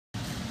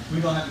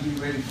we're going to have to be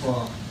ready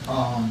for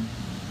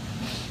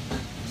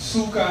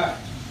Sukkot,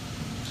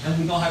 and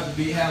we're going to have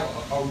to have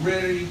a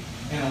ready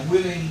and a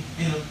willing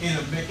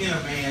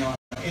inner man, or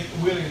a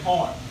willing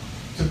heart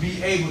to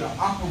be able to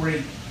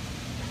operate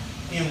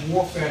in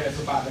warfare that's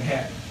about to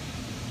happen.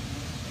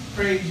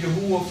 Praise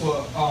Yahuwah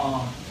for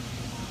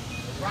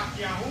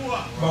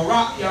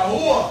Barak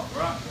Yahuwah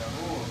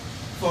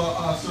for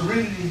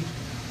Serenity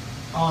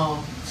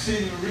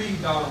City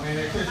Reed daughter, man,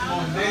 that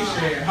testimony they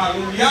shared.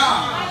 Hallelujah.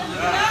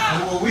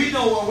 And well, we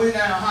know what we're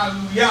down.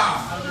 Hallelujah.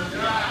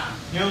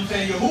 You know what I'm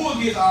saying?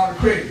 Yahuwah gets all the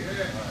credit.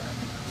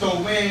 So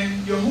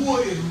man,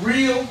 Yahuwah is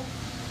real.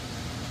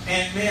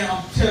 And man,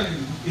 I'm telling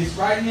you, it's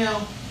right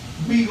now,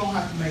 we gonna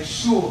have to make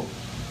sure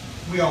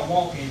we are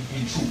walking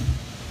in truth.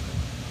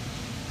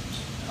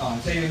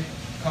 Taylor,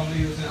 come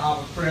lead us in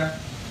our prayer.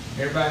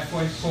 Everybody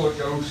voice toward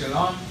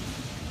Jerusalem.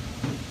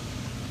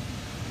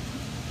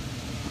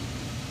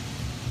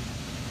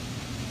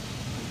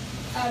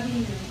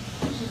 Avinu,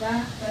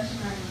 Shabbat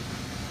Vashmani,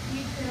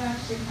 Yikra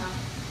Shikha,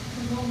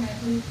 Kagome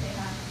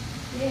Huteha,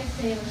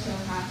 Yeseo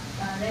Soha,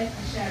 Balet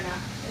Ashara,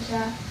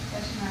 Asha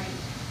Vashmani.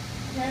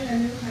 Tell the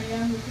new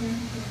Hayahu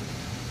Kinku,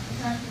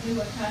 Attack the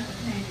Attack of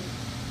Tani,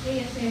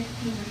 Yeseo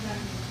Kima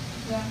Nani,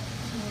 Zak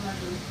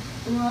Muladu,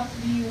 who ought to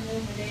be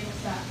removed the day of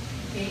Sa,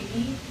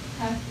 K.E.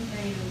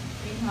 Hastimayu,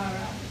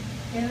 Ihara,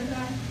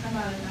 Kelga,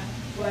 Amalana,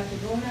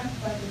 Guatabona,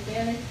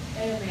 Guatabele,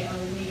 Eleme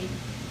Olimi.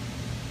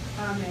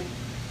 Amen.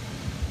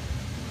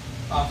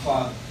 Our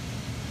Father,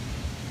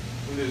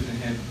 who lives in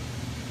heaven,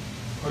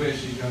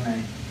 Kodesh is your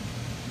name.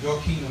 Your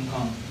kingdom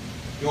come.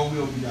 Your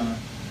will be done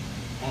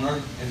on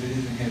earth as it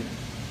is in heaven.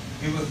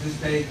 Give us this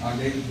day our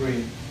daily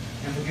bread,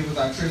 and forgive us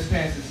our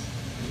trespasses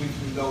as we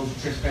forgive those who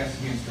trespass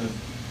against us.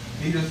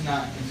 Lead us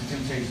not into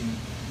temptation,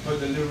 but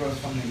deliver us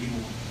from the evil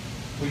one.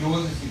 For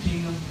yours is the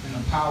kingdom and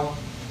the power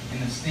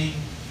and the esteem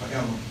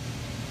forever.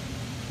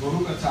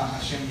 Baruch atah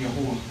Hashem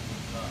Yahuwah.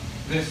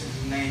 Blessed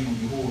is the name of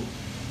Yahuwah,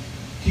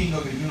 King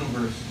of the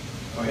universe,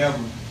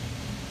 forever.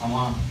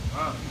 Amen.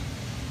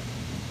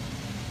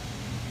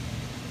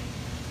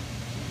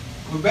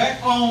 We're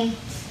back on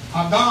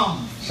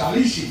Adam,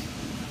 Shalishi,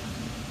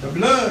 the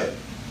blood,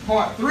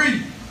 part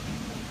 3.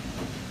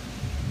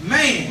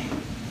 Man,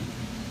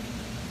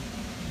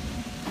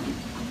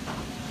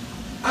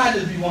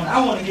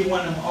 I want to get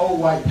one of them old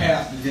white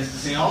pastors just to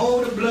sing,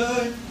 oh, the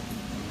blood,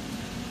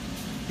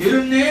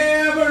 it'll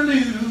never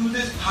lose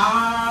its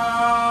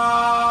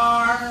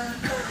power.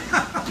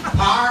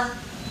 Power.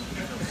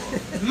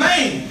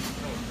 Man,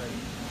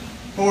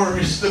 for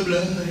it's the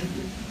blood.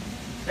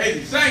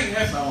 Hey, sing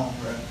that song,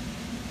 bro.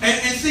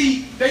 And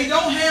see, they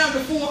don't have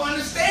the full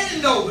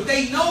understanding though, but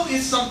they know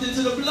it's something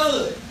to the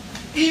blood.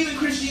 Even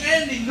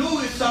Christianity knew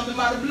it's something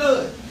by the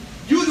blood.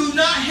 You do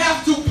not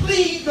have to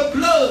plead the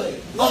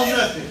blood on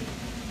nothing.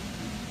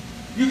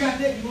 You got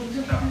that? You want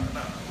to tell me?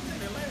 No.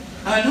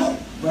 I know,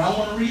 but I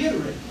want to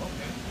reiterate.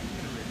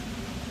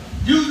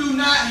 You do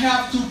not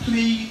have to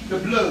plead the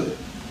blood.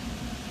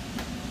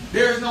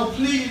 There is no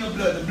pleading the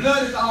blood. The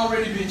blood has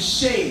already been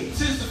shed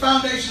since the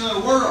foundation of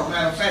the world,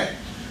 matter of fact.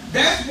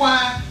 That's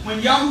why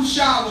when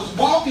Yahusha was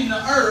walking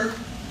the earth,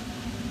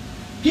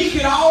 he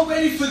could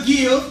already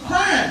forgive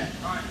crime.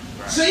 Right.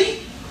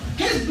 See?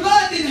 His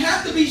blood didn't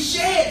have to be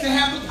shed to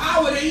have the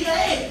power that he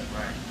had.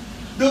 Right.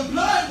 The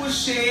blood was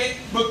shed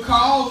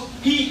because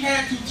he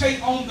had to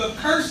take on the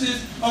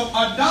curses of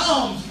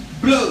Adam's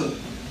blood.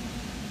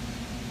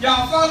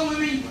 Y'all following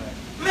me?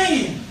 Right.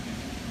 Man,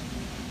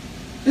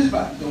 this is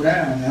about to go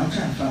down, man. I'm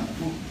trying to find the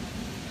food.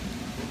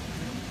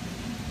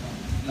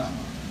 No.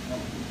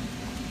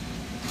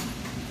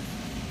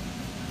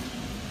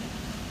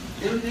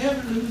 It'll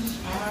never lose its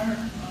power.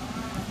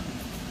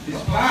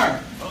 Its power.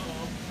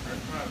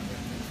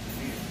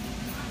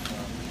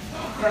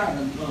 I'll cry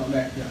them going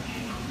back there.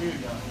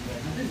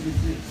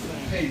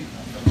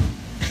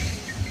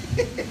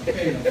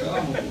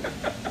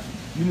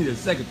 You need a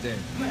secretary.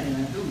 Man, I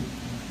do.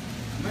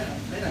 Man,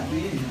 I be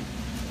in here.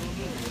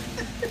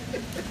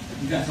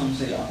 You got something to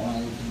say? I want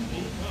to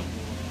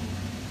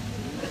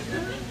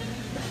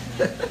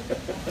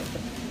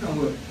You know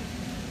what?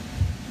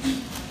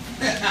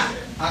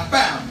 I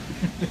found it.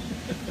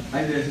 I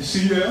just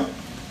see there.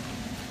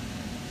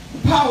 The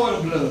power of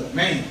the blood,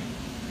 man.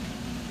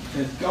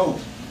 Let's go.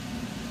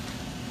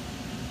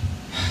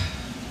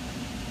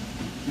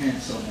 Man,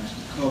 so much to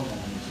cover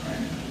on this right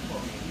now.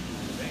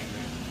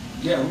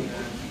 Yeah,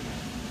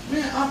 we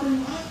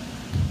Abram.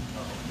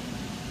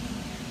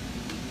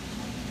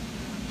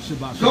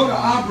 Shabbat Go to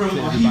shalom. Abram To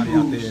or everybody out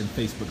Hebrews. there in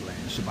Facebook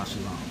land. Shabbat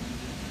shalom.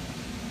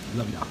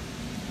 Love y'all.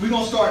 We're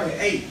going to start at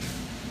 8.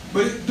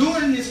 But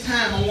during this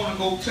time, I want to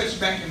go touch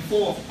back and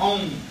forth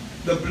on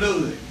the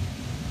blood.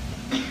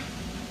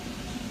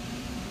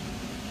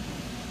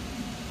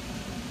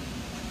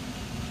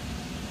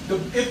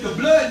 If the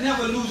blood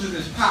never loses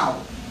its power,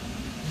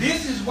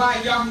 this is why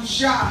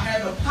Yahusha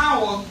had the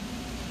power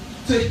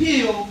to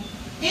heal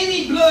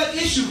any blood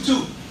issue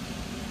too.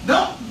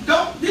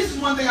 This is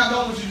one thing I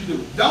don't want you to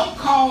do. Don't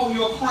call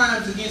your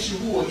crimes against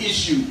Yahuwah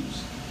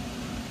issues.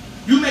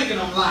 You're making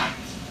them light.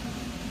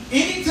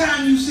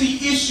 Anytime you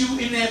see issue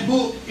in that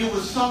book, it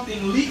was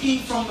something leaking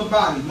from the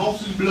body,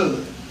 mostly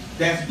blood.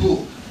 That's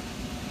book.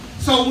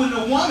 So when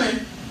the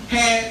woman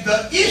had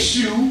the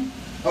issue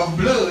of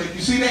blood,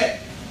 you see that?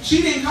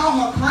 She didn't call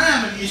her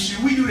crime an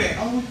issue. We do that.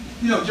 Oh,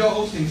 you know, Joe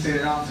Osteen said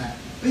it all the time.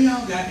 We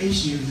all got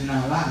issues in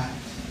our lives.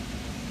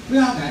 We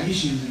all got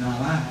issues in our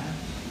lives.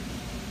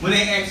 When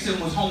they asked him,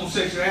 was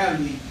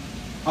homosexuality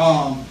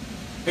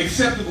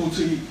acceptable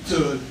to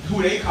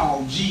who they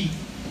call G,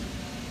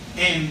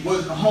 and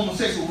was a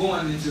homosexual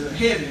going into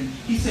heaven,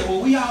 he said,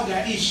 well, we all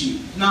got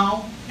issues.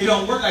 No, it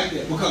don't work like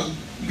that, because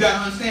you got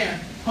to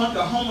understand,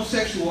 the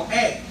homosexual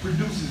act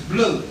produces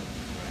blood.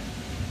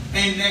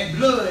 And that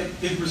blood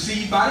is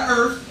received by the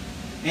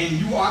earth, and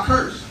you are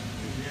cursed.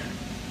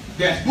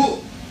 That's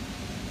book.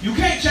 You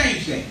can't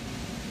change that.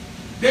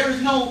 There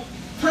is no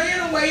praying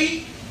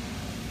away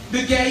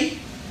the gay.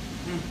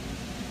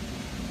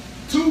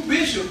 2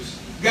 bishops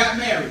got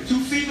married. 2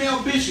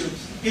 female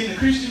bishops in the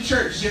Christian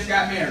church just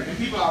got married. And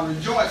people are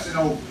rejoicing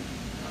over it.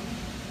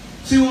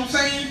 See what I'm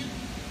saying?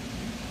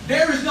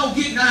 There is no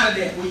getting out of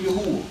that with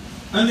Yahuwah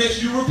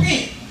unless you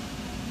repent.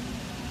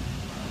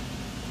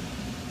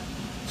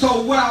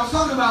 So what I was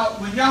talking about,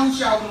 when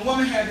Yahusha, when the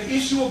woman had the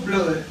issue of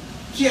blood,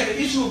 she had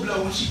the issue of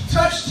blood. When she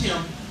touched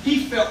him,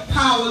 he felt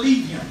power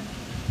leave him.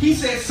 He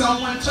said,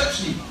 someone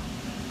touched me.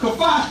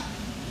 Kafah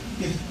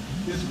is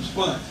this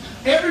response.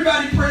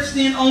 Everybody pressed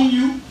in on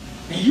you,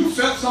 and you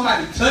felt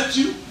somebody touch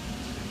you.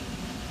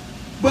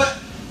 But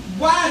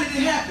why did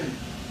it happen?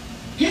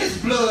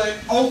 His blood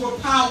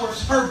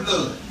overpowers her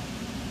blood.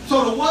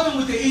 So the woman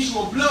with the issue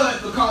of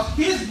blood, because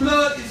his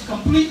blood is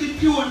completely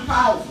pure and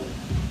powerful,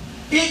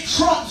 it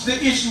trumps the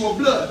issue of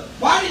blood.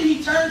 Why didn't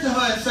he turn to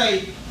her and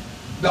say,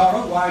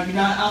 daughter, why are you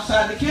not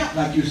outside the camp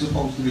like you're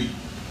supposed to be?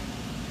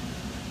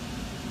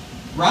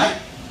 Right?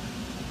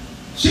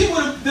 She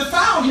would have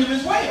defiled him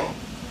as well.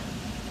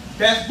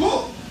 That's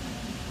book.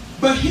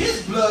 But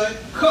his blood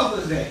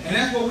covers that. And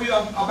that's what we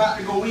are about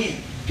to go in.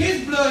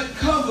 His blood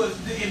covers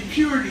the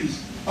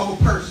impurities of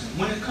a person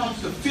when it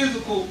comes to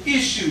physical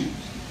issues.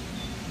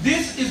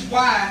 This is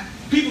why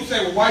people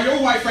say, well, why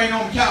your wife ain't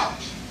on the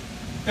couch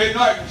at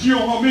night when she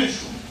on her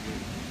menstrual?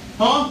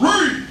 Huh?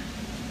 Read!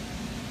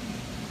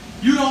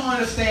 You don't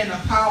understand the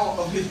power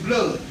of his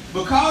blood.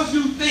 Because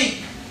you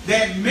think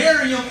that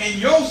Miriam and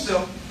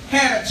Joseph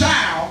had a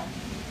child,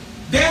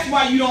 that's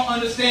why you don't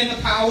understand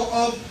the power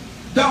of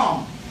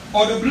Dam,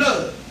 or the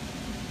blood.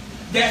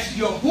 That's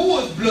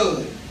Yahuwah's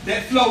blood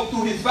that flowed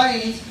through his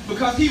veins,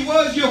 because he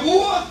was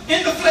Yahuwah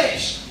in the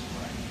flesh.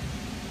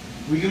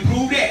 We can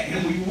prove that,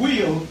 and we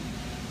will.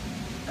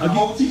 I'm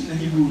going to teach the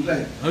Hebrews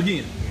later.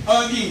 Again.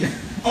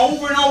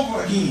 Over and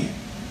over again.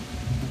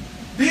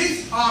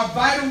 These are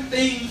vital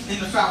things in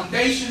the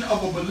foundation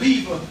of a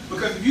believer,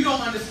 because if you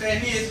don't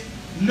understand this,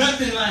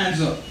 nothing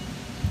lines up.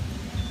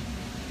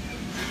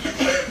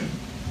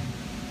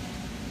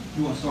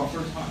 You want to start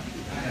first?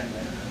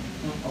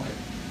 Okay.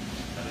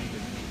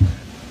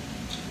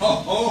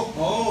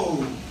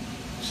 Oh.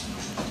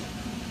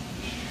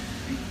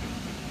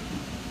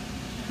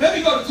 Let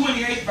me go to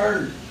 28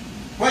 verse.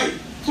 Wait,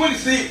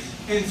 26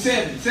 and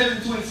 7. 7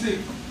 and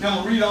 26. Then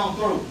I'm going to read on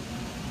through.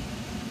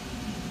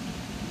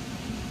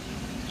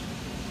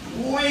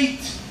 Wait,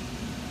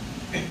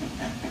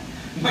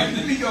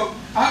 let me go.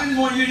 I just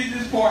want you to read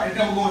this part, and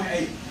then we're going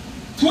to 8.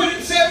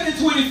 27 and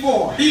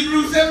 24.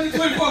 Hebrews 7 and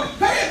 24.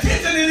 Pay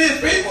attention to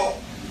this, people.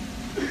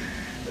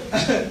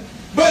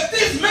 But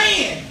this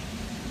man,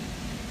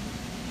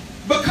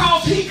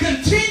 because he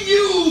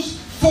continues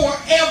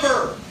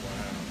forever.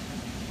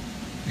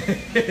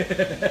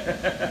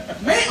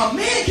 A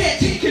man can't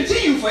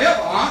continue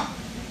forever, huh?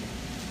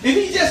 If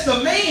he's just a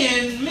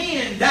man,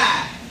 men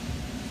die.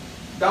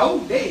 The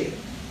old dead.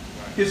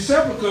 His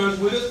sepulchre is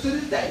with us to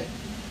this day.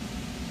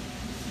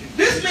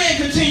 This man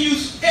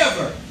continues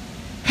ever.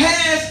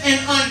 Has an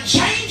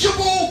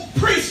unchangeable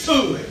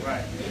priesthood.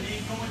 Right.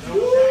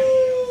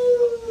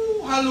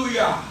 Woo,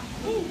 hallelujah.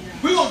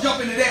 We're going to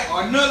jump into that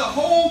another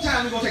whole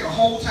time. We're going to take a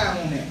whole time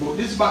on that. But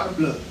this is about the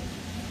blood.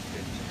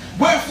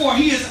 Wherefore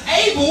he is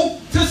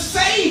able to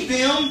save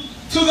them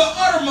to the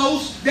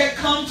uttermost that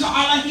come to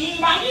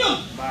Elohim by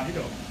him.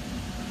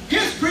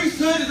 His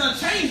priesthood is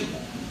unchangeable.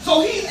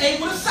 So he's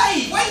able to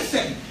save. Wait a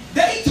second.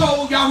 They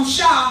told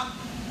Yahusha,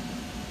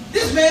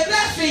 this man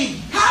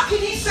blasphemed. How can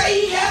he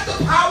say he has the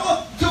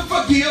power to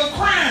forgive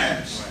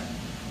crimes?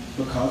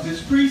 Because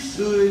his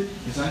priesthood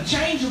is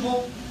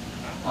unchangeable.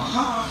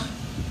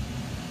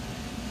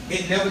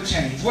 It never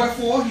changed.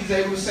 Wherefore he's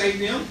able to save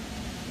them,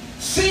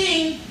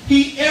 seeing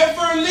he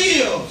ever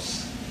lives.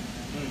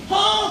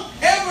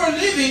 Ever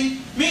living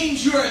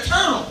means you're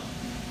eternal.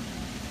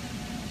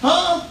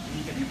 You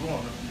can't be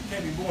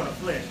born of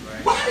flesh,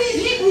 right? Why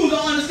these Hebrews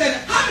don't understand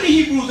it? How many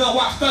Hebrews don't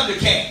watch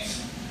Thundercats?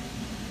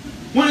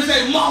 When they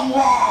say,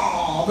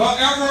 Mama, the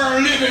ever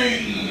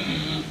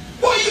living.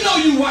 Well, you know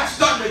you watch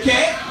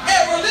Thundercat.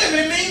 Ever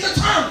living means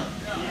eternal.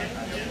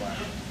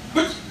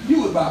 But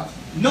you about,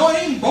 no, it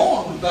ain't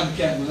born when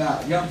Thundercat was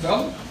out, young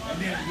fella.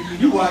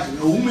 You watching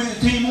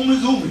Team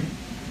Umizumi.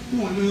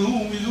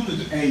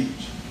 Umizumi's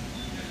age.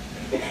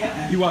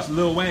 He watched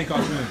Lil Wayne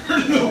cartoon.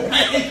 Lil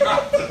Wayne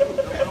cartoon.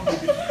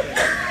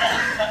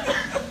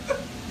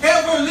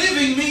 Ever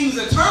living means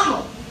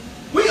eternal.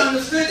 We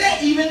understood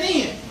that even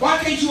then. Why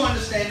can't you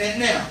understand that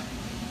now?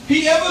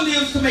 He ever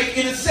lives to make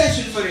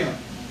intercession for them.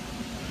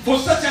 For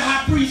such a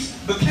high priest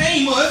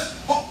became us.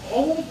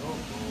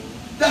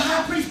 The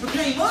high priest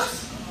became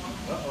us?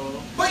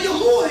 But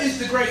Yahuwah is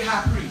the great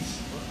high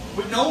priest.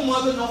 With no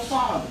mother, no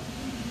father.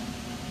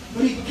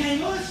 But he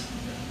became us.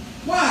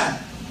 Why?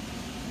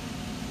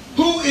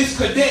 Who is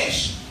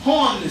Kadesh,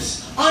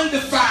 harmless,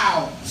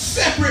 undefiled,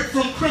 separate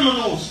from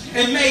criminals,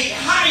 and made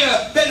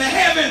higher than the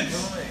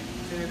heavens?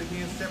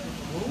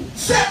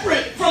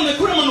 Separate from the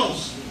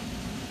criminals.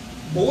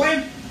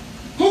 Boy,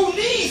 who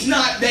needs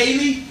not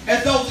daily,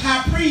 as those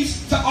high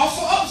priests, to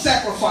offer up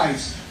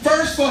sacrifice,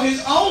 first for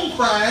his own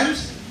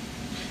crimes,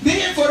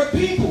 then for the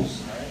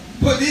people's.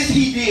 For this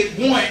he did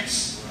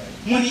once,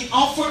 when he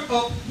offered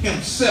up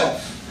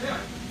himself.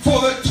 For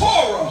the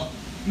Torah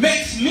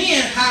makes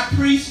men high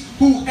priests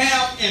who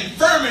have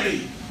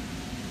infirmity.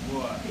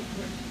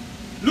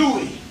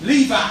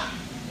 Levi,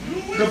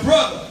 the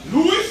brother.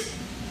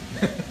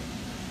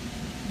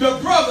 The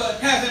brother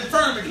has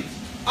infirmities.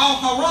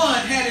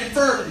 Al-Haran had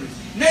infirmities.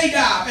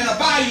 Nadab and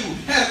Abihu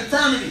had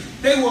infirmities.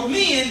 They were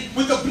men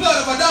with the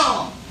blood of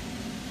Adam.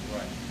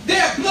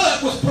 Their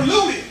blood was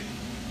polluted.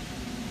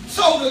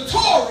 So the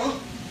Torah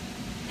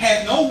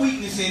had no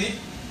weakness in it.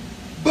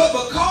 But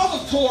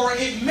because of Torah,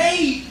 it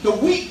made the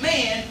weak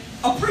man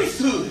a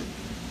priesthood.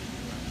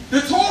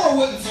 The Torah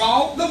wasn't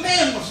flawed. The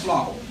man was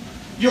flawed.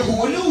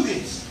 Yahuwah knew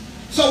this.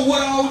 So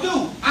what I'll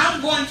do,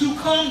 I'm going to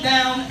come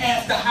down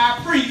as the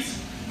high priest,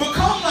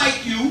 become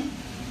like you,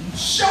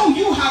 show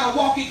you how to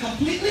walk it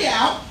completely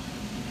out,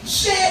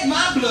 shed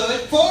my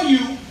blood for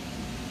you,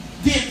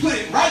 then put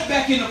it right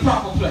back in the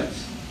proper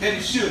place that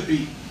it should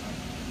be.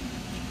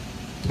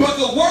 But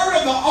the word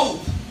of the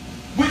oath,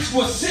 which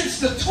was since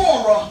the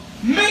Torah,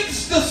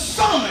 makes the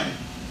Son,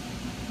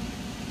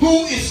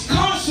 who is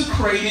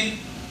consecrated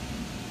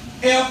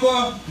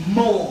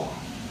evermore.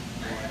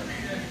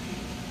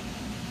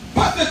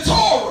 But the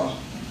Torah,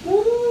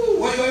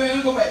 wait, let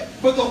me go back.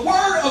 But the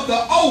word of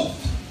the oath,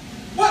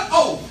 what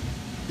oath?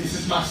 This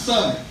is my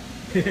son.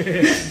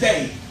 This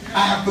day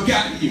I have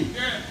begotten you.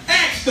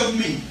 Ask of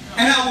me,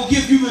 and I will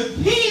give you the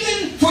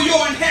heathen for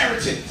your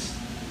inheritance.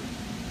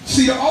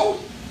 See the oath?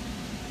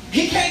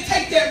 He can't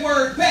take that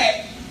word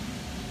back.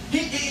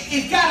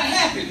 It's got to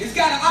happen. It's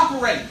got to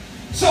operate.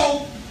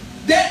 So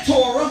that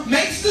Torah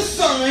makes the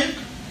Son,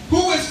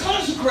 who is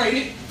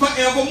consecrated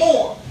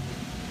forevermore.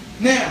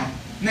 Now,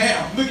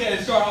 look at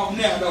it. Start off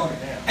now, don't it?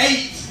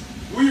 8.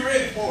 We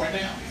ready for it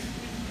now.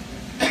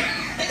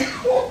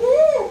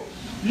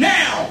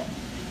 Now,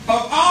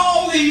 of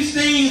all these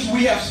things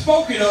we have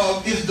spoken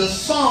of is the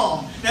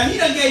psalm. Now, he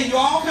done gave you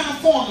all kind of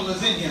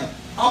formulas in here.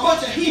 A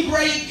bunch of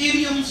Hebraic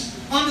idioms,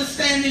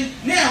 understanding.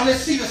 Now,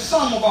 let's see the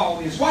sum of all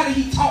this. Why did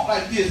he talk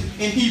like this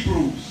in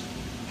Hebrews?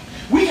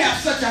 We have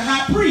such a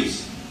high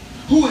priest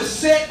who is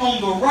set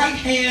on the right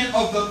hand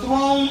of the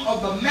throne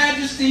of the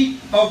majesty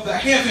of the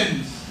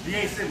heavens. He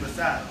ain't sitting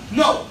beside him.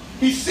 No,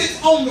 he sits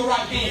on the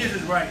right hand. He is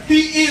his right hand.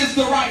 He is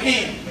the right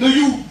hand. Do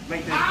you?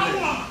 Make that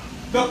clear.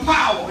 The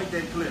power. Make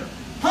that clear.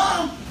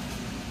 Huh?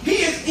 He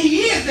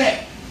is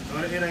that. So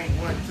it ain't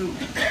 1,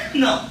 2.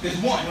 No, it's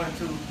 1. 1,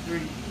 2,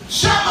 3.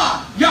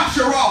 Shema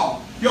Yashar,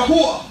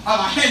 Yahuwah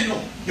Eloheinu,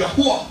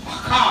 Yahuwah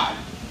Akkad.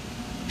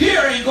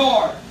 Hear and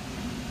guard,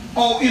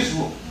 O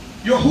Israel.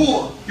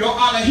 Yahuwah, your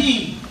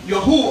Elohim,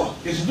 Yahuwah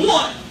is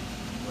one.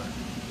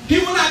 He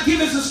will not give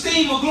his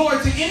esteem or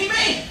glory to any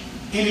man,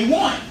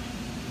 anyone,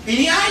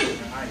 any idol.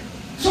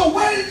 So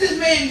where did this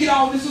man get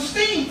all this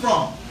esteem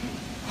from?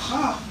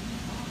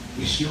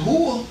 It's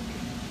Yahuwah.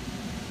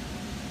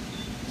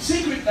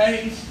 Secret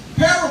things,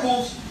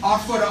 parables are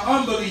for the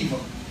unbeliever.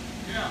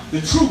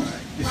 The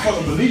truth is for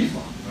the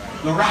believer,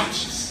 the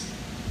righteous.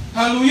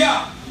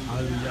 Hallelujah.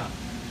 Hallelujah.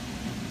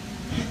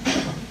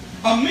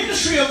 A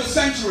ministry of the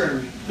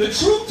sanctuary, the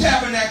true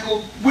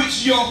tabernacle,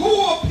 which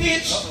Yahuwah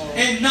pitched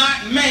and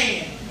not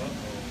man.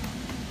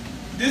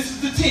 This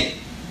is the tent,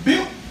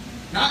 built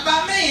not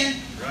by man.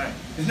 Right.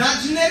 It's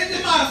not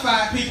genetically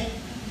modified, people.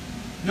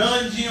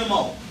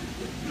 Non-GMO.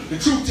 The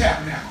true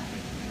tabernacle.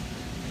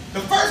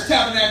 The first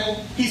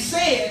tabernacle, he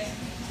said,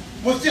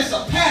 was just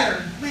a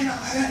pattern. Man,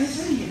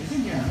 it's in here. It's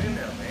in here.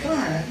 Sorry,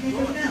 I can't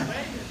go down.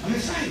 I'm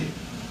excited.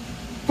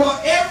 For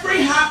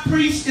every high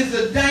priest is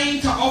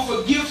ordained to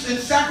offer gifts and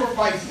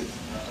sacrifices.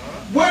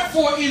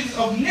 Wherefore it is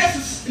of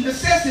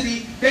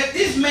necessity that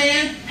this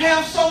man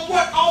have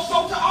somewhat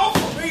also to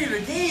offer. Read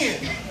it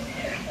again.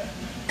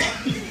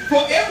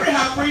 For every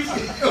high priest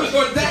is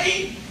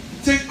ordained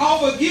to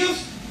offer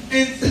gifts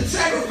and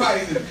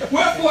sacrifices.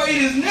 Wherefore it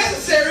is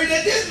necessary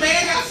that this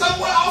man have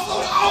somewhat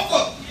also to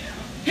offer.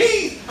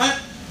 He's an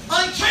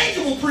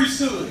unchangeable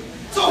priesthood.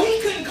 So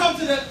he couldn't come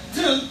to the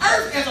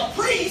earth as a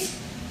priest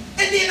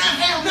and then not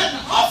have nothing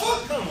to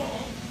offer. Come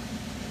on.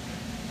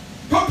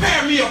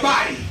 Prepare me a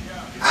body.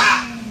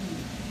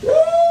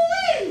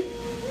 Woo-wee.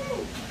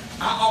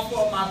 I offer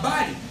up my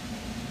body.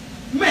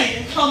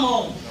 Man, come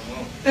on.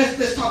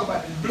 Let's talk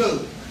about this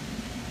blood.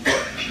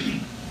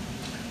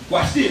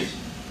 Watch this.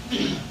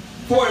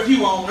 For if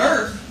you were on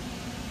earth,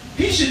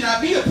 he should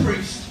not be a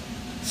priest,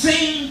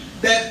 seeing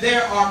that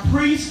there are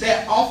priests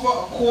that offer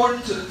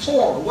according to the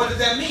Torah. What does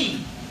that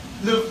mean?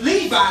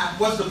 Levi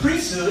was the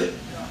priesthood.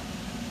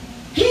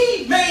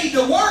 He made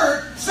the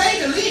word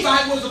say the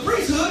Levite was the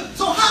priesthood.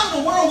 So how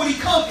in the world would he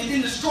come and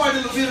then destroy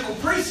the Levitical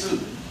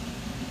priesthood?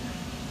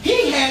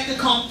 He had to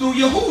come through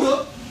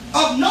Yahudah,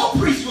 of no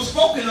priest was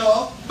spoken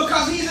of,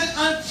 because he's an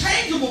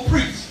unchangeable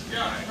priest.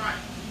 Yeah, right.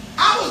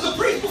 I was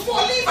the priest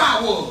before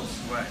Levi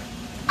was. Right.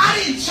 I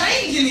didn't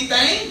change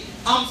anything.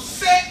 I'm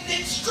setting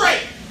it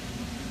straight.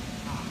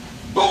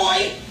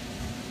 Boy,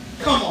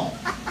 come on.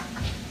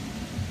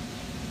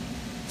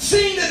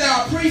 Seeing that there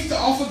are priests to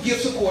offer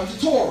gifts according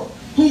to Torah,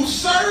 who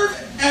serve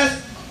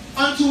as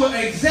unto an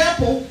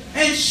example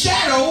and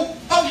shadow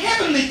of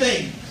heavenly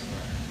things.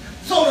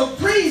 So the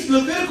priest,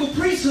 Levitical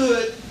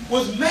priesthood,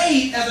 was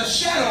made as a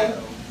shadow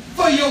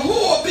for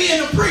Yahuwah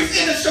being a priest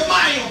in the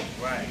Shemayim.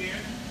 Right.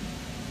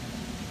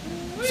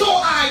 So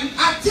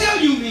I tell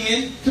you,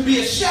 men, to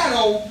be a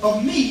shadow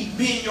of me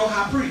being your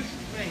high priest.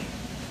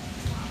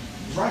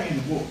 It's right in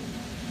the book.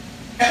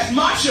 As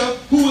Masha,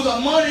 who was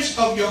admonished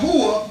of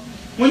Yahuwah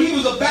when he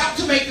was about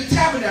to make the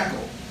tabernacle.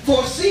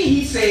 For see,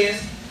 he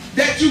says,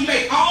 that you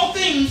make all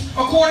things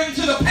according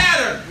to the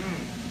pattern.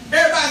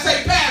 Everybody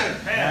say pattern.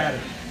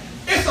 Pattern.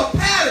 It's a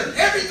pattern.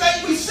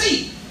 Everything we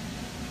see.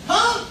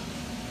 Huh?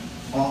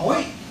 Oh,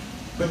 wait.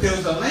 But there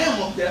was a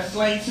lamb up there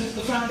slain since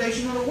the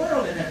foundation of the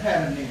world in that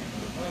pattern there.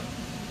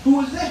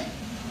 Who is that?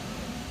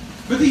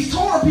 But these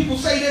Torah people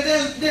say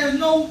that there's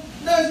no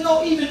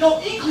even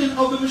no inkling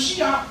of the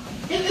Mashiach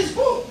in this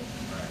book.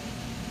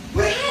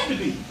 But it had to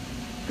be.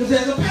 Because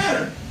there's a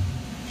pattern.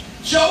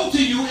 Showed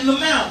to you in the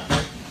mount.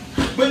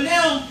 But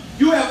now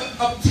you have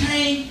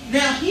obtained,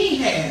 now he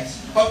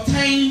has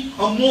obtained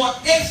a more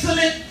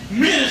excellent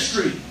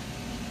ministry.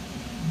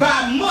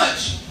 By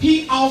much,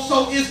 he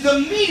also is the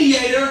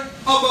mediator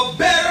of a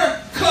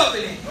better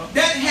covenant.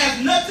 That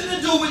has nothing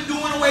to do with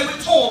doing away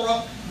with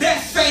Torah.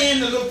 That's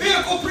saying the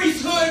Levitical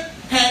priesthood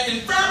had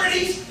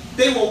infirmities.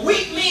 They were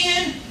weak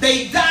men.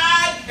 They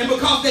died. And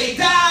because they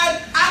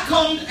died, I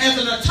come as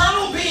an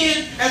eternal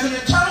being, as an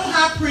eternal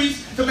high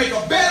priest, to make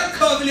a better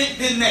covenant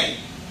than they.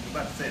 I'm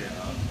about to say that,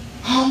 huh?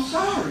 I'm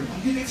sorry.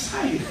 I'm getting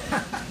excited.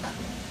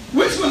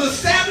 Which was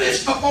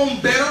established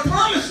upon better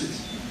promises.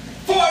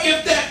 For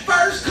if that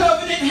first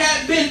covenant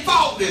had been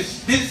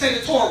faultless, didn't say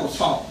the Torah was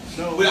faultless,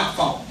 No. without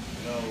fault.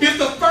 No. If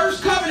the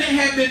first covenant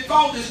had been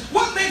faultless,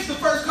 what makes the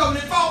first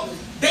covenant faultless?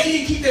 They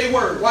didn't keep their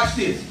word. Watch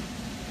this.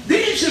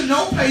 Then should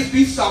no place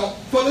be sought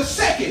for the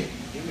second.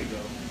 Here we go.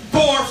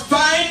 For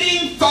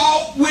finding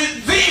fault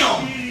with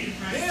them.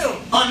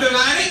 Them.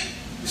 Underline it,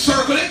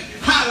 circle it,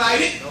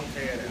 highlight it. Don't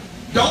tear it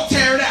out. Don't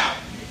tear it out.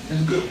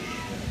 That's good.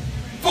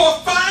 For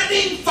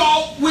finding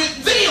fault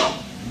with them.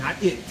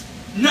 Not it.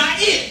 Not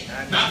it.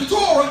 Not the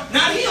Torah.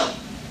 Not him.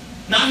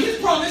 Not his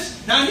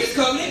promise. Not his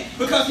covenant.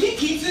 Because he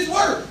keeps his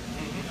word.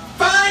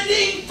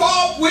 Finding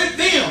fault with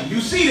them.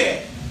 You see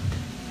that?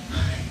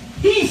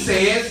 He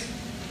says,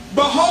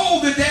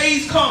 behold, the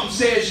days come,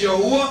 says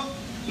Yahuwah,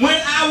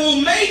 when I will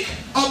make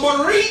a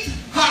Barit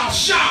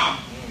Hasham,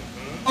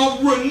 a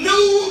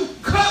renewed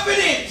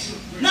covenant,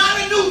 not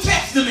a New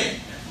Testament.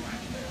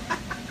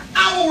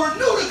 I will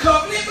renew the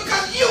covenant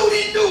because you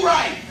didn't do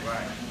right.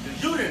 Right.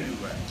 Because you didn't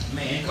do right.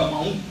 Man, come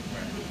on.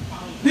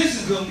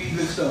 This is going to be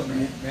good stuff,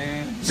 man.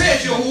 Man.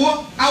 Says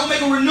Yahuwah, I will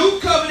make a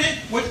renewed covenant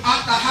with the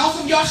house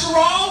of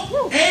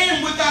Yashar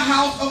and with the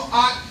house of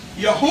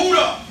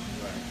Yahudah.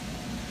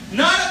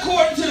 Not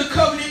according to the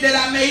covenant that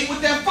I made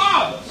with their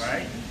fathers.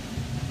 Right.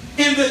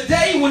 In the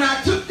day when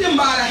I took them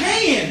by the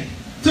hand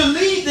to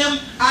lead them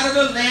out of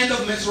the land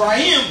of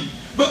Mizraim.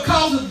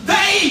 Because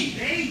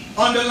they,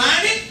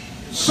 underline it,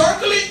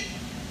 circle it,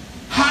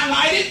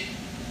 highlight it.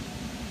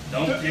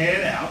 Don't tear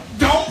it out.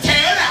 Don't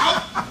tear it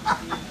out.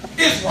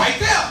 It's right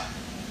there.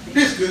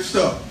 This good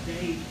stuff.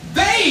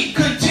 They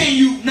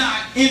continue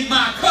not in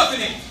my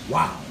covenant.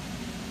 Wow.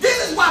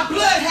 This is why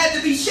blood had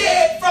to be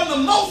shed from the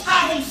Most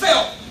High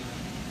himself.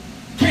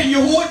 Can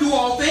Yahuwah do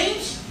all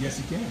things? Yes,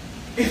 he can.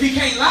 If he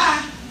can't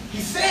lie,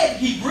 he said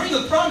he'd bring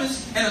a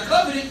promise and a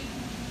covenant.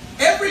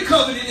 Every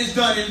covenant is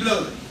done in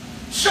blood.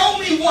 Show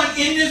me one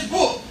in this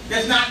book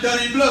that's not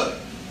done in blood.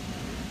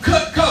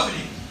 Cut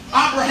covenant.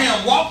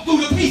 Abraham walked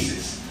through the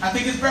pieces. I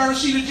think it's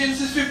Bereshit of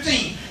Genesis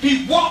 15.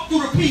 He walked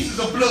through the pieces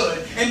of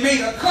blood and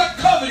made a cut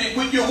covenant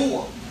with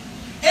Yahuwah.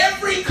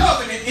 Every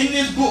covenant in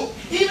this book,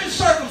 even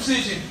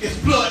circumcision, is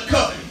blood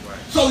covenant.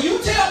 So you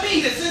tell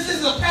me that since this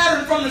is a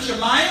pattern from the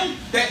Shemayim,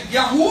 that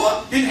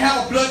Yahuwah didn't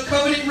have a blood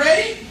covenant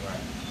ready?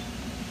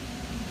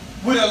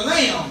 With a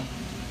lamb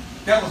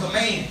that was a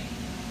man,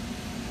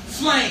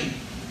 slain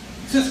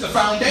since the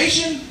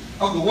foundation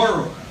of the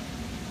world.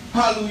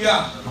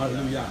 Hallelujah.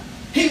 Hallelujah.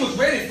 He was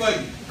ready for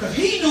you because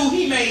he knew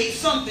he made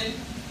something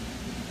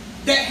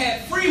that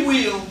had free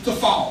will to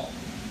fall.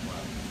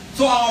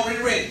 So I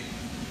already ready.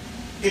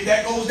 If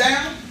that goes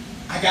down,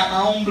 I got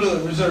my own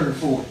blood reserved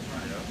for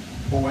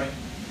it. Boy,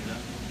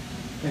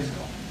 let's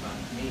go.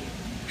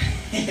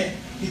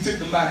 He took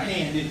them by the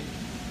hand, didn't he?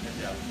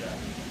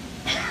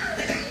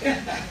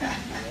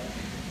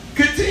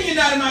 Continue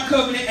not in my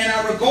covenant, and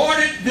I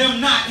regarded them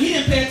not. He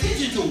didn't pay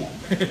attention to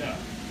them.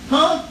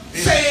 Huh?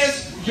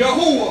 Says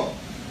Yahuwah.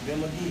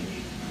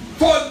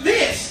 For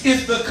this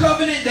is the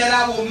covenant that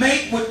I will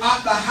make with the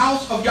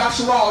house of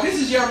Yashar. This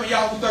is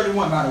Jeremiah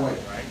 31, by the way.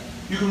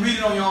 You can read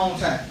it on your own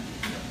time.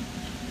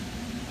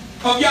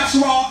 Of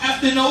Yashar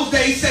after in those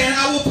days, saying,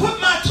 I will put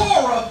my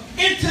Torah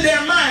into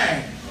their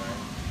mind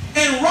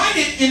and write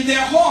it in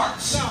their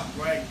hearts.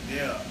 Right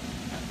there.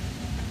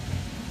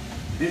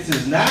 This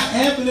is not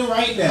happening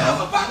right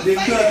now,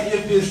 because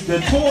if it's the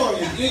Torah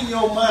is in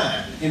your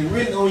mind and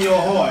written on your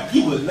heart,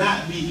 you will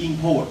not be eating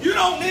pork. You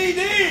don't need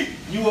these.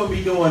 You won't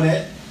be doing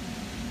that.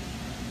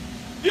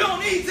 You don't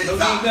need this. Don't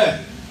need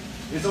nothing.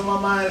 It's on my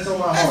mind, it's on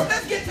my heart.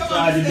 Let's get to so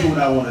I just do what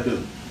I want to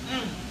do.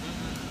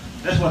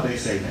 That's what they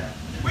say now.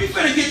 We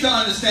finna get the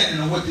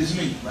understanding of what this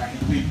means, right here,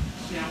 people.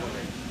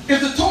 If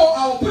the Torah,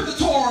 I will put the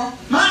Torah,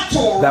 my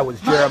Torah. That was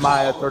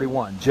Jeremiah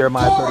 31.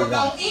 Jeremiah Torah 31.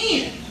 don't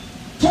end.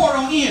 Torah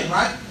don't end,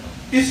 right?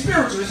 It's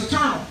spiritual, it's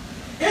eternal.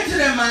 Into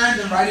their minds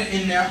and write it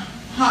in their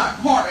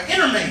heart, an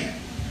inner man.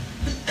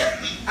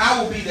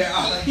 I will be their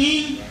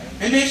Elohim,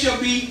 and they shall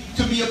be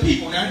to be a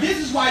people. Now this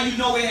is why you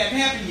know it hadn't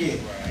happened yet.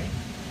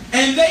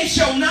 And they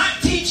shall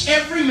not teach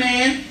every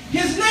man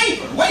his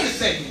neighbor. Wait a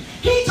second.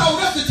 He told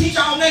us to teach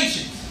all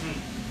nations.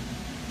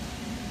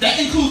 That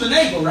includes the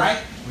neighbor, right?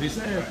 What he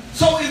said.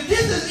 So if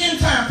this is end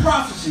time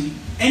prophecy,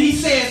 and he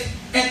says,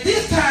 at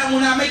this time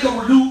when I make a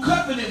renewed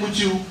covenant with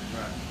you,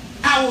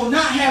 I will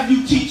not have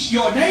you teach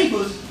your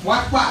neighbors.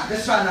 Why?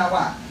 Let's find out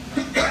why.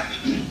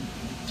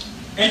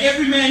 And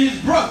every man his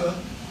brother,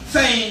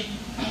 saying,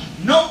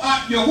 no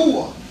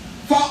Yahuwah.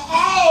 For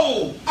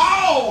all,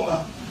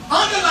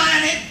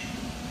 underline it,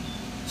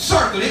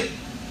 circle it,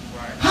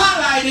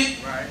 highlight it,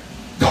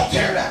 don't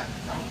tear it out.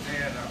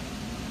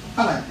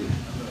 I like this.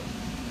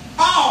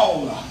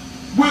 All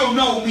will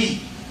know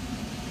me,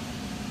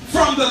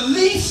 from the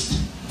least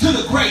to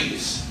the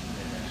greatest.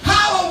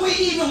 How are we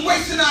even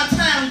wasting our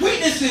time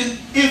witnessing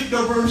if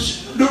the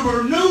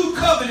renewed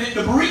covenant,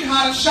 the Brit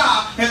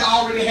Hadashah, has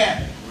already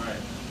happened?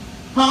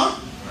 Huh?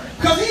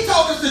 Because he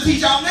told us to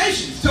teach all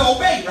nations to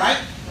obey, right?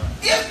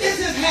 If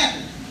this has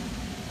happened,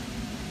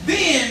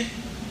 then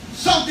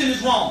something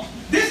is wrong.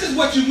 This is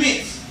what you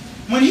miss.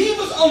 When he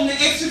was on the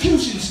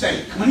execution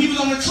stake, when he was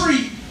on the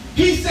tree,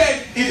 he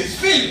said, it is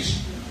finished.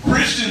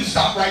 Christians,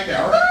 stop right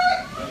there.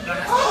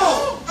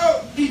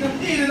 Oh, he done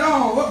did it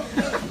all.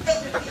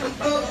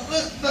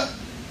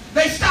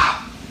 They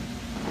stopped.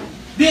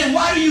 Then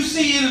why do you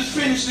see it is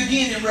finished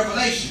again in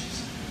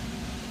Revelations?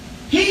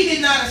 He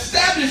did not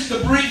establish the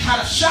Brit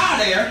Hadashah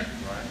there.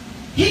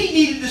 He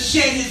needed to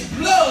shed his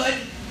blood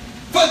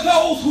for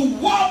those who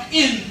walk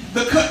in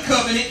the cut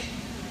covenant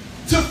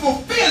to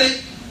fulfill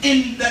it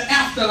in the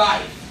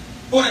afterlife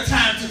or the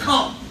time to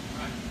come.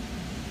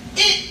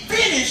 It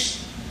finished.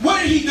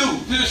 What did he do?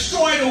 To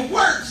destroy the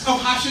works of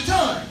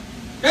Hashatan.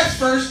 That's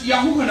 1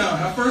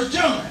 Yahushua, or 1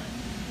 John.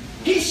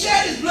 He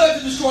shed his blood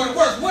to destroy the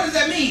works. What does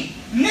that mean?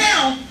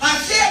 Now, I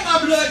shed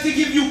my blood to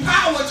give you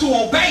power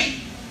to obey.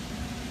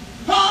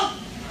 Huh?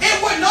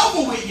 It wasn't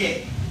over with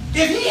yet.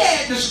 If he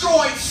had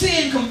destroyed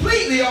sin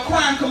completely or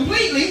crime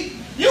completely,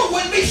 you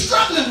wouldn't be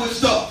struggling with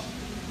stuff.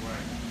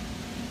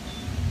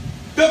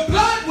 The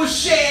blood was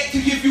shed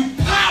to give you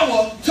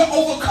power to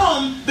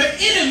overcome the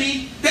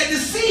enemy that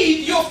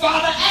deceived your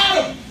father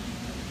Adam.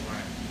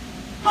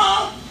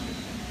 Huh?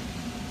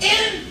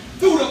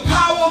 Through the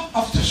power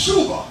of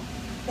teshuvah,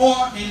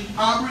 or in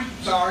Aubrey,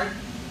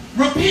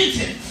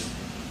 repentance.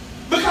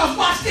 Because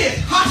watch this,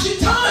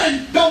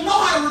 Hashatan don't know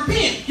how to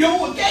repent.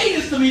 Yahuwah gave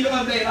this to me the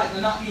other day, like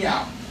to knock me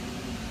out.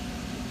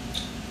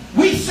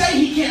 We say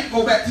he can't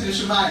go back to the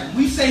Shemayim.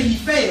 We say he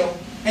failed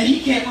and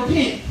he can't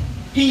repent.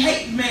 He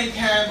hates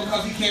mankind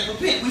because he can't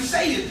repent. We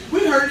say this.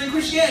 We heard it in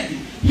Christianity.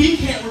 He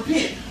can't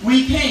repent.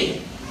 We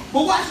can.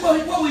 But watch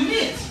what we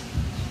miss.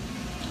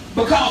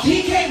 Because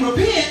he can't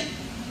repent.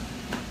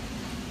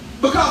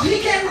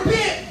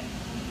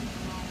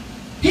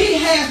 He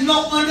has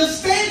no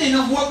understanding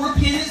of what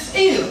repentance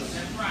is.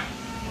 That's right.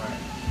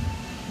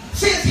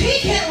 Since he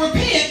can't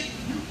repent,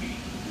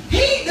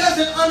 he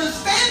doesn't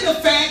understand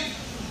the fact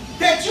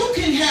that you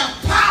can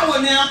have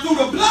power now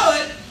through the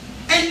blood,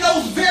 and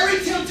those very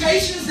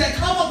temptations that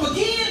come up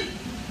again,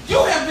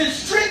 you have been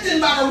strengthened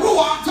by the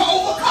Ruach to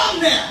overcome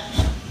them.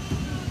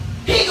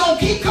 He gonna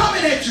keep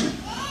coming at you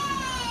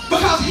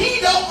because he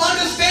don't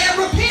understand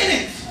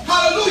repentance.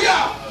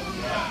 Hallelujah.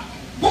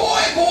 Boy.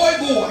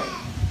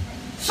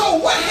 So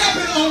what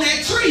happened on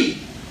that tree?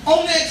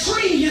 On that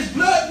tree, his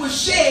blood was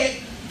shed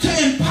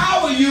to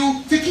empower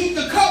you to keep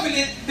the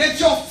covenant that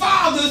your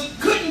fathers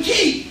couldn't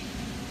keep.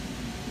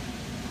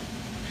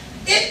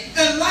 It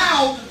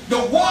allowed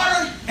the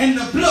water and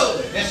the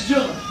blood, that's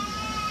John,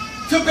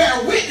 to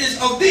bear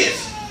witness of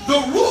this. The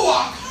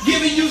Ruach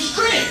giving you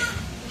strength.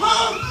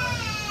 Huh?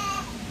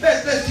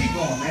 Let's keep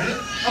going, man.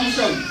 I'm going to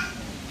show you.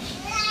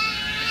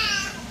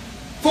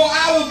 For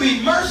I will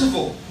be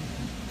merciful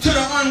to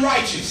the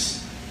unrighteous,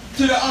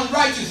 to the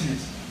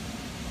unrighteousness,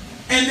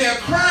 And their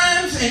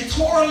crimes and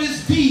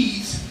toilless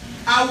deeds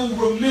I will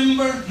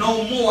remember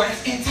no more.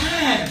 That's in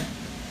time.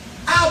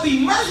 I'll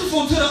be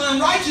merciful to the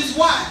unrighteous.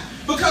 Why?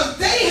 Because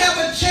they have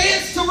a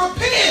chance to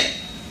repent.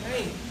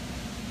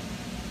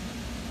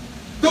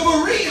 The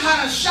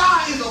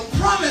YAHUSHA is a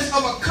promise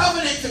of a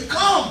covenant to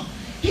come.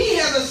 He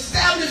has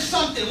established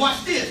something.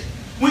 Watch this.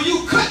 When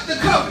you cut the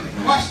covenant,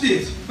 watch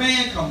this.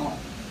 Man, come on.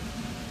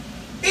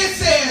 It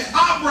says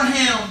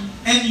Abraham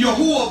and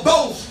Yahuwah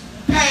both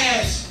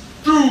passed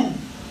through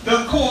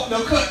the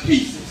cut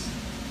pieces.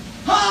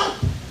 Huh?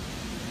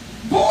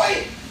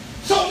 Boy,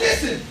 so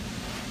listen.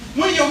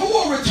 When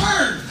Yahuwah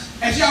returns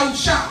as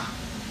YAHUSHA,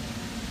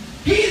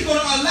 he's going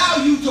to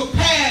allow you to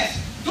pass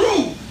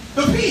through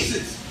the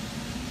pieces.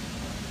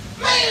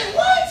 Man,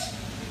 what?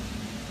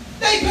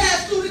 They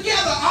pass through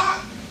together,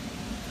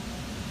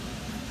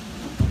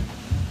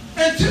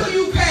 Until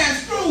you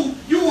pass through,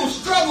 you will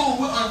struggle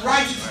with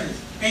unrighteousness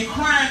and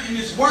crime in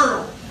this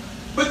world.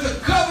 But the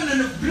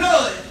covenant of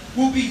blood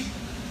will be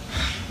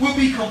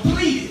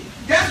completed.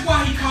 That's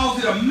why he calls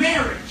it a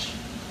marriage.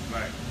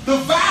 Right. The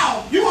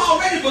vow, you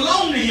already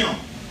belong to him.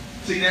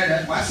 See that?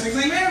 That's why sex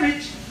ain't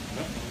marriage.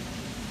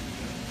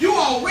 You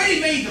already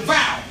made the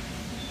vow.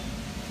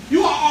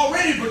 You are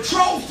already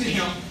betrothed to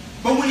him.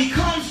 But when he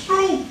comes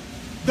through,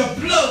 the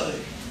blood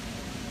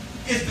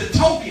is the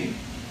token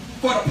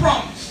for the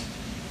promise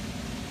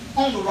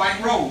on the right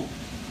road.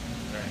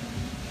 Right.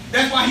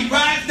 That's why he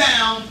rides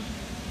down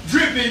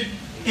dripping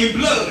in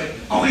blood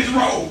on his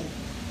road.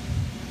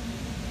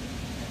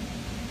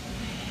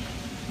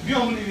 If you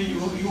don't believe in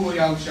you or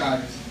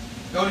YAHUSHA,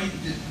 don't even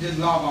just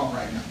log off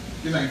right now.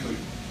 This ain't for you.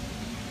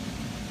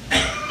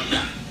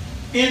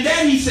 In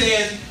that he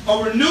says,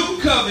 a renewed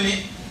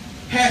covenant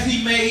has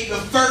he made the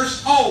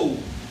first old.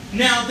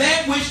 Now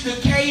that which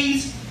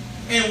decays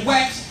and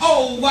wax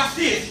old, watch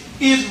this,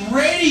 is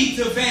ready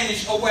to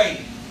vanish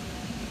away.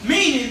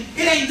 Meaning,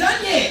 it ain't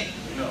done yet.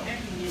 No.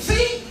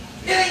 See?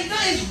 It ain't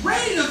done. It's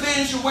ready to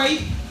vanish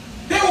away.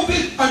 There will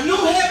be a new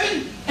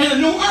heaven and a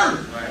new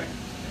earth. Right.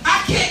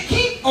 I can't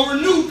keep a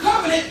renewed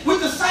covenant with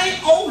the same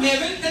old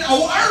heaven and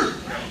old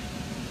earth. Right.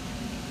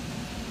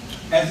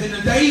 As in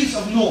the days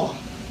of Noah,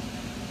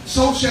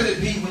 so shall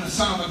it be when the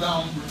Son of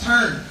Adam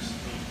returns.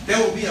 There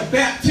will be a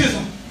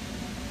baptism.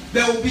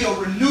 There will be a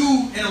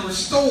renewed and a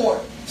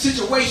restored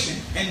situation.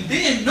 And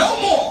then no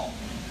more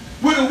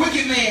will the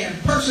wicked man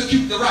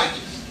persecute the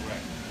righteous.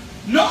 Right.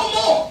 No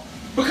more.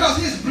 Because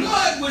his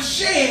blood was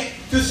shed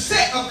to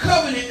set a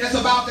covenant that's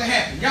about to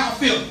happen. Y'all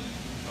feel it?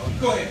 Oh,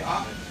 go ahead.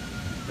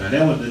 Now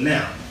that was the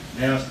now.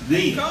 Now it's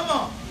the then. Come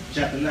on.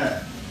 Chapter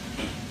 9.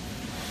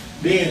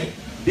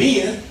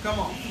 Then, come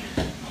on.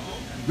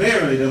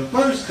 Verily, the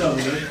first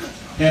covenant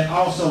had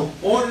also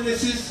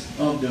ordinances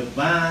of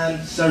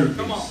divine service.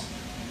 Come on.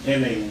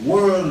 And a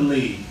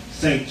worldly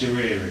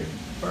sanctuary.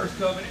 First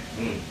covenant.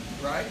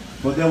 Right.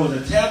 But there was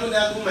a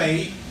tabernacle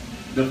made,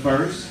 the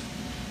first,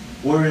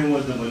 wherein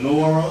was the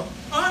menorah.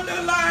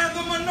 Underline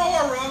the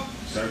menorah.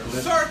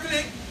 Circle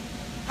it.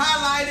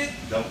 Highlight it.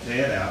 Don't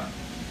tear it out.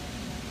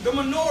 The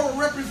menorah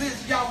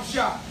represents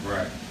YAHUSHA.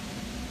 Right.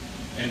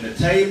 And the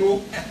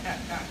table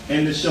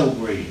and the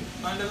showbread.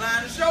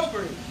 Underline the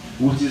showbread.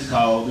 Which is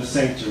called the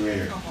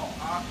sanctuary. Come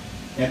on.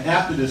 And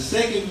after the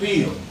second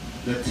veil,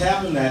 the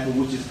tabernacle,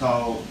 which is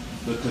called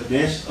the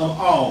Kadesh of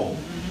all,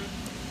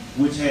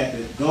 which had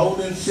the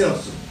golden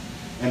censer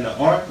and the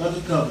ark of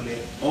the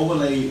covenant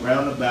overlaid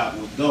round about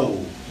with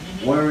gold,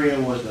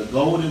 wherein was the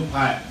golden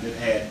pot that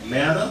had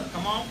manna,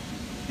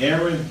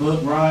 Aaron's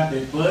rod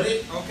that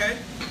budded,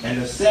 and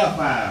the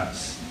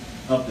sapphires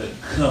of the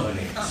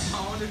covenant.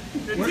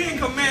 The 10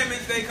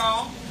 commandments they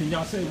call. Can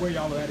y'all say where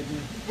y'all are at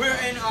again? We're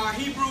in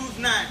Hebrews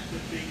 9.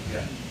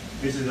 Yeah.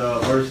 This is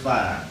verse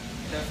 5.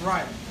 That's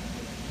right.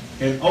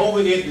 And over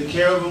it the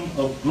cherubim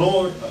of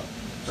glory,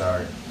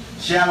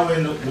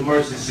 shadowing the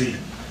mercy seat,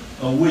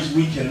 of which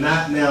we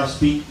cannot now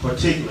speak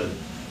particularly.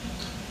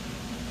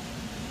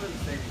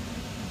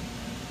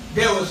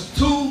 There was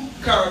 2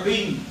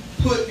 cherubim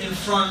put in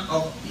front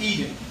of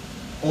Eden,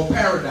 or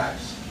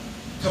paradise,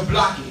 to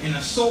block it, and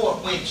a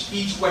sword went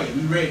each way.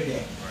 We read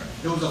that.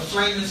 There was a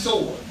flaming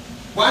sword.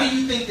 Why do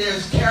you think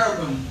there's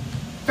cherubim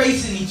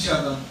facing each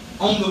other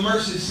on the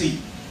mercy seat?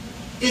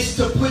 It's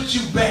to put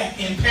you back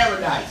in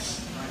paradise.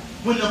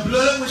 When the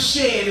blood was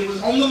shed, it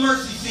was on the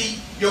mercy seat.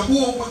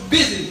 Yahuwah was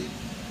visited.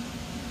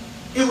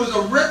 It was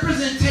a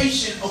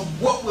representation of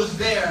what was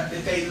there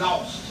that they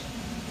lost.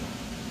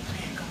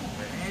 Man, come on,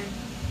 man.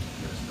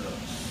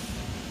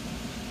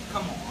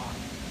 Come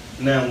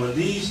on. Now, when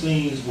these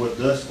things were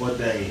thus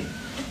ordained,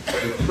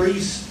 the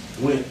priests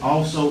went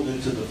also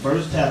into the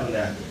first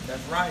tabernacle.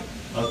 That's right.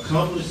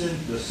 Accomplishing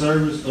the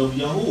service of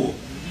Yahuwah.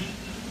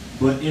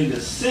 But in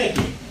the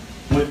second,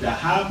 went the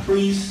high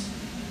priest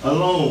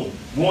alone,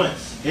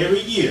 once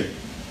every year,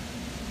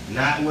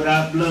 not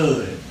without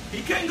blood.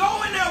 He couldn't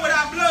go in there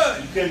without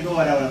blood. You couldn't go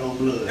in there without no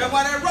blood. That's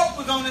why that rope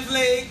was on his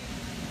leg.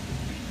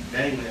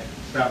 Dangling.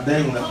 Stop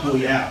dangling, I'll pull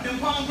you out. Them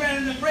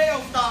pomegranates and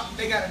rail stop,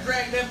 they got to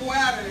drag that boy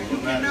out of there. You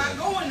cannot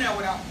go in there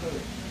without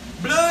blood.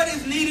 Blood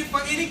is needed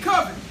for any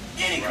covenant.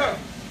 Any covenant.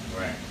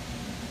 Right.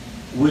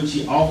 which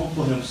he offered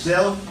for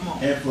himself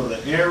and for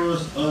the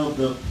errors of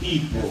the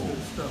people.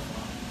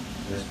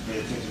 Let's pay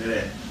attention to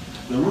that.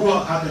 The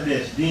Ruach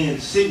HaKodesh then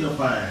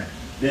signifying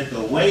that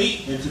the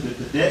way into the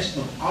Kadesh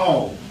of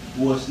all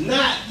was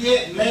not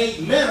yet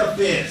made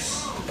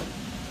manifest.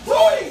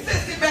 Who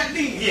existed back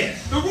then?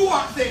 Yes. The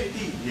Ruach said it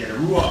did. Yeah,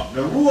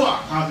 the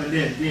Ruach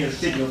HaKodesh then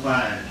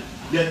signifying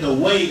that the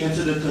way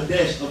into the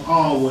Kadesh of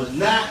all was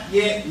not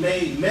yet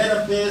made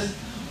manifest,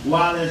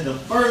 while as the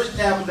first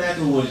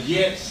tabernacle was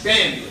yet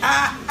standing.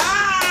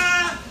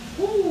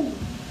 Woo.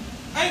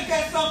 Ain't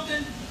that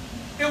something?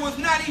 It was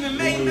not even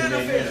made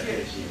manifest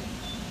yet.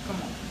 Come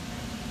on.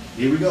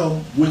 Here we go.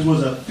 Which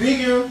was a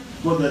figure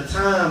for the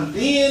time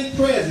then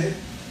present,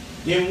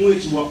 in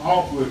which were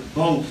offered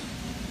both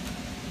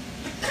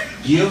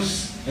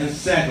gifts and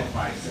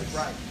sacrifices.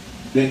 Right.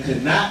 That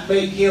could not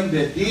make him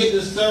that did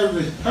the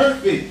service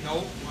perfect.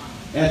 Nope.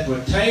 As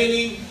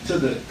pertaining to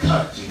the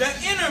conscience. The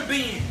inner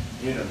being.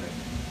 Inner being.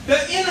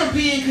 The inner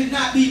being could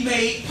not be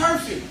made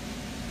perfect.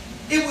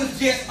 It was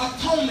just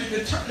atonement.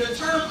 The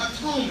term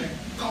atonement,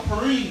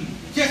 kaparim,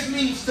 just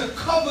means to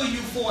cover you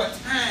for a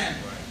time,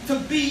 to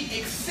be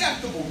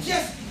acceptable,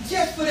 just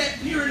for that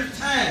period of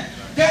time.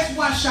 That's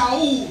why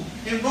Shaul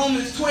in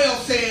Romans 12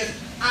 says,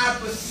 I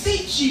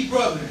beseech ye,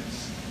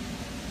 brothers,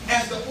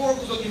 as the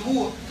oracles of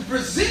Yahuwah, to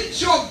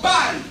present your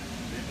body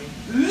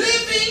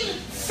living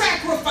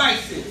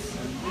sacrifices,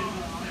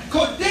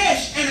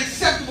 Kodesh and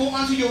acceptable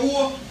unto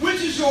Yahuwah, which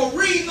is your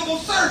reasonable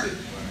service.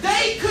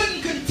 They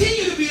couldn't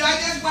continue to be like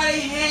that. That's why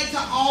they had to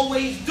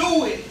always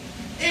do it.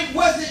 It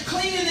wasn't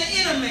cleaning the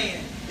inner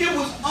man. It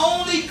was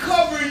only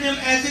covering them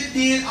as it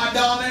did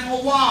Adam and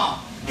Hawa.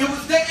 It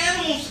was the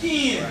animal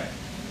skin. Right.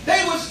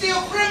 They were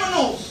still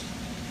criminals.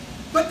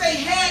 But they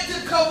had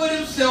to cover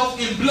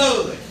themselves in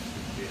blood.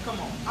 Come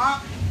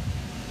on.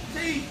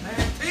 Teeth,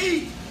 man.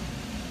 Teeth.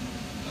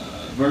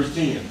 Verse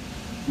 10.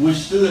 Which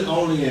stood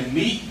only in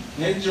meat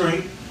and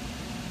drink,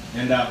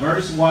 and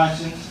diverse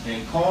washings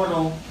and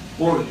carnal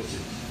ordinances.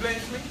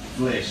 Fleshly.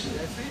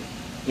 That's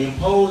it.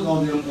 Imposed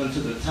on them unto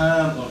the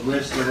time of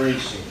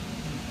restoration.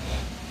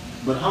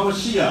 But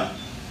HaMashyach,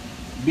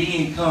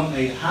 being come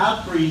a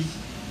high priest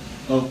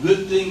of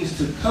good things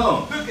to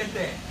come, Look at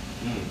that.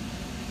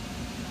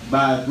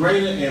 by a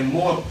greater and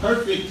more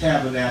perfect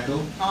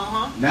tabernacle,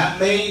 not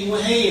made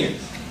with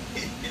hands.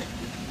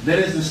 That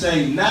is to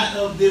say, not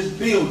of this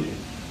building,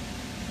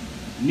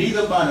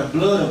 neither by the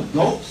blood of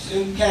goats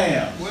and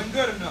calves. Wasn't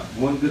good enough.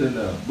 Wasn't good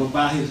enough. But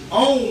by his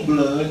own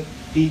blood,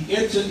 he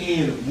entered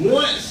in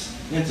once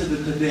into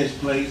the Kadesh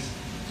place,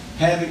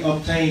 having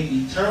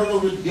obtained eternal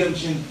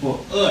redemption for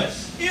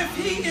us. If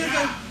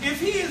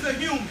he is a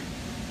human,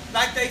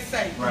 like they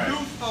say, Right.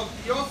 produced of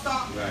Yosef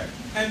Right.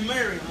 and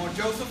Miriam, or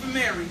Joseph and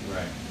Mary,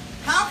 Right.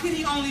 how could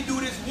he only do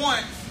this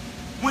once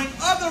when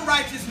other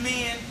righteous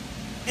men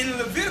in the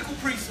Levitical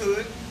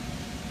priesthood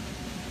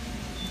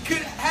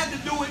had to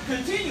do it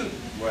continually?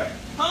 Right.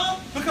 Huh?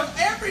 Because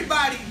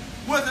everybody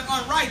wasn't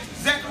unrighteous.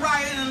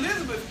 Zechariah and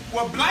Elizabeth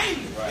were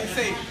blameless, Right. they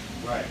say.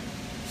 Right.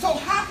 So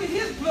how could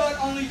his blood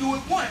only do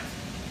it once?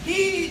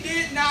 He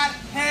did not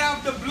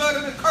have the blood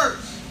of the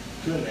curse.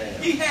 Couldn't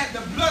have. He had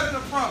the blood of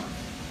the promise.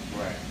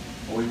 Right.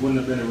 Or he wouldn't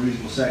have been a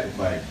reasonable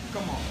sacrifice.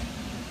 Come on.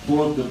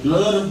 For the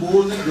blood of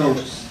bulls and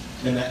goats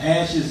and the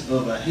ashes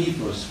of a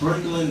heifer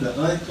sprinkling the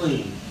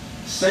unclean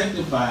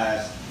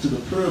sanctifies to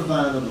the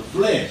purifying of the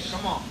flesh.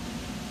 Come on.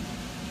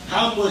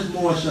 How much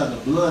more shall the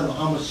blood of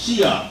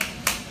HaMashyach,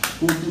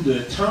 who through the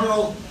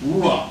eternal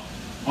Ruach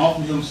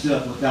offer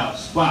himself without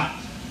spot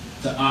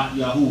to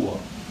Yahuwah,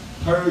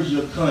 purge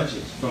your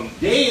conscience from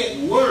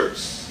dead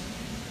works,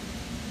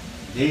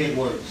 dead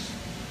works,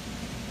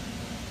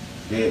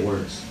 dead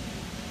works,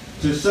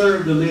 to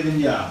serve the living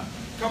Yah.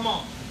 Come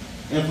on.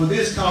 And for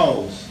this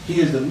cause,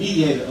 he is the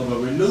mediator of a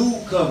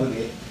renewed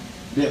covenant,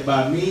 that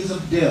by means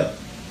of death,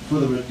 for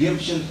the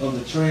redemption of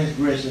the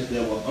transgressions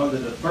that were under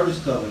the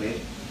first covenant,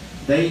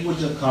 they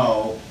which are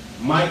called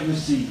might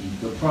receive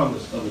the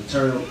promise of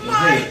eternal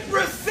inheritance.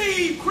 Might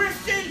receive,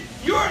 Christian.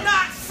 You're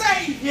not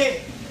saved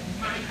yet.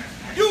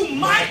 You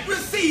might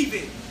receive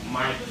it.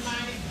 Might.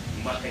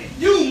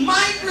 You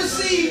might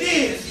receive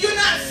this. You're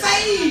not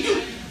saved.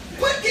 You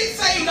get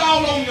saved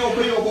all on your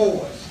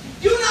billboards.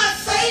 You're not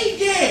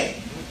saved yet.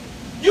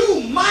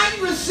 You might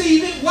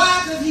receive it.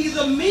 Why? Because he's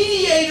a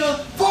mediator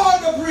for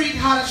the Brit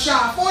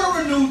Hadashah, for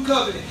the renewed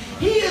covenant.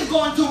 He is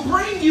going to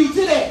bring you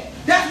to that.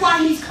 That's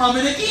why he's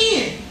coming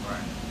again. Right.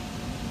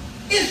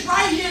 It's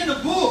right here in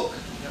the book.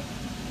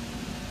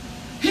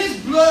 His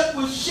blood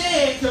was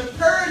shed to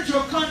purge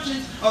your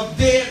conscience of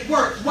dead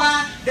works.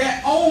 Why?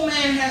 That old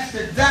man has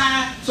to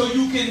die so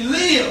you can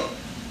live.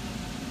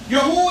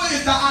 Yahuwah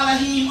is the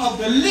Elohim of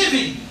the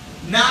living,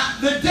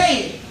 not the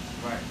dead.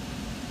 Right.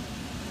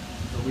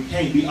 So we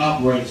can't be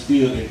operating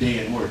still in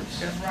dead works.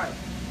 That's right.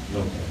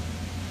 Okay.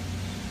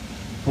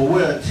 For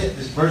where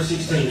this verse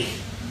 16.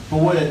 For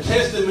where a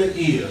testament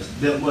is,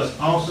 there must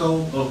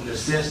also of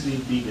necessity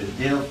be the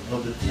death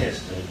of the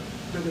testator.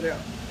 Look at that.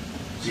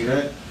 See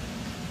that?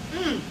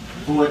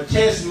 For a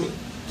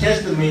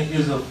testament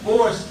is of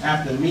force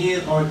after men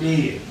are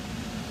dead.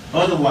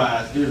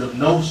 Otherwise, it is of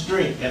no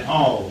strength at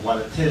all while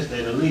the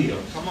testator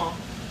lives. Come on.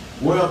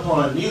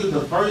 Whereupon neither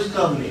the first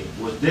covenant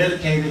was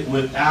dedicated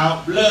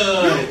without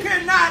blood. You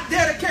cannot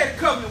dedicate a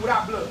covenant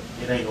without blood.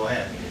 It ain't gonna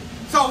happen.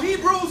 So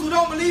Hebrews who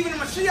don't believe in the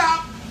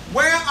Mashiach,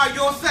 where are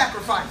your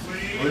sacrifices?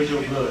 Where's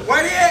your blood?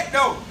 Where they at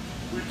though?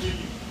 Within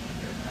you.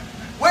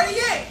 Where they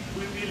at?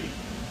 Within you.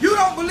 You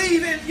don't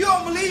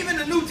believe in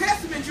the New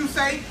Testament, you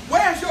say.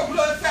 Where's your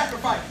blood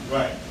sacrifice?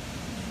 Right.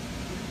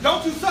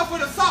 Don't you suffer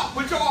the salt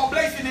with your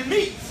oblation and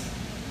meats?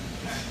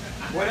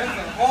 Well, that's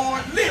a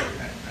hard lyric.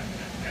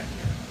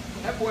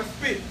 That boy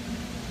spit.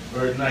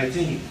 Verse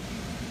 19.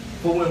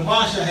 For when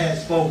Moshe had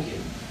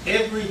spoken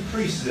every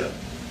precept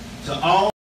to all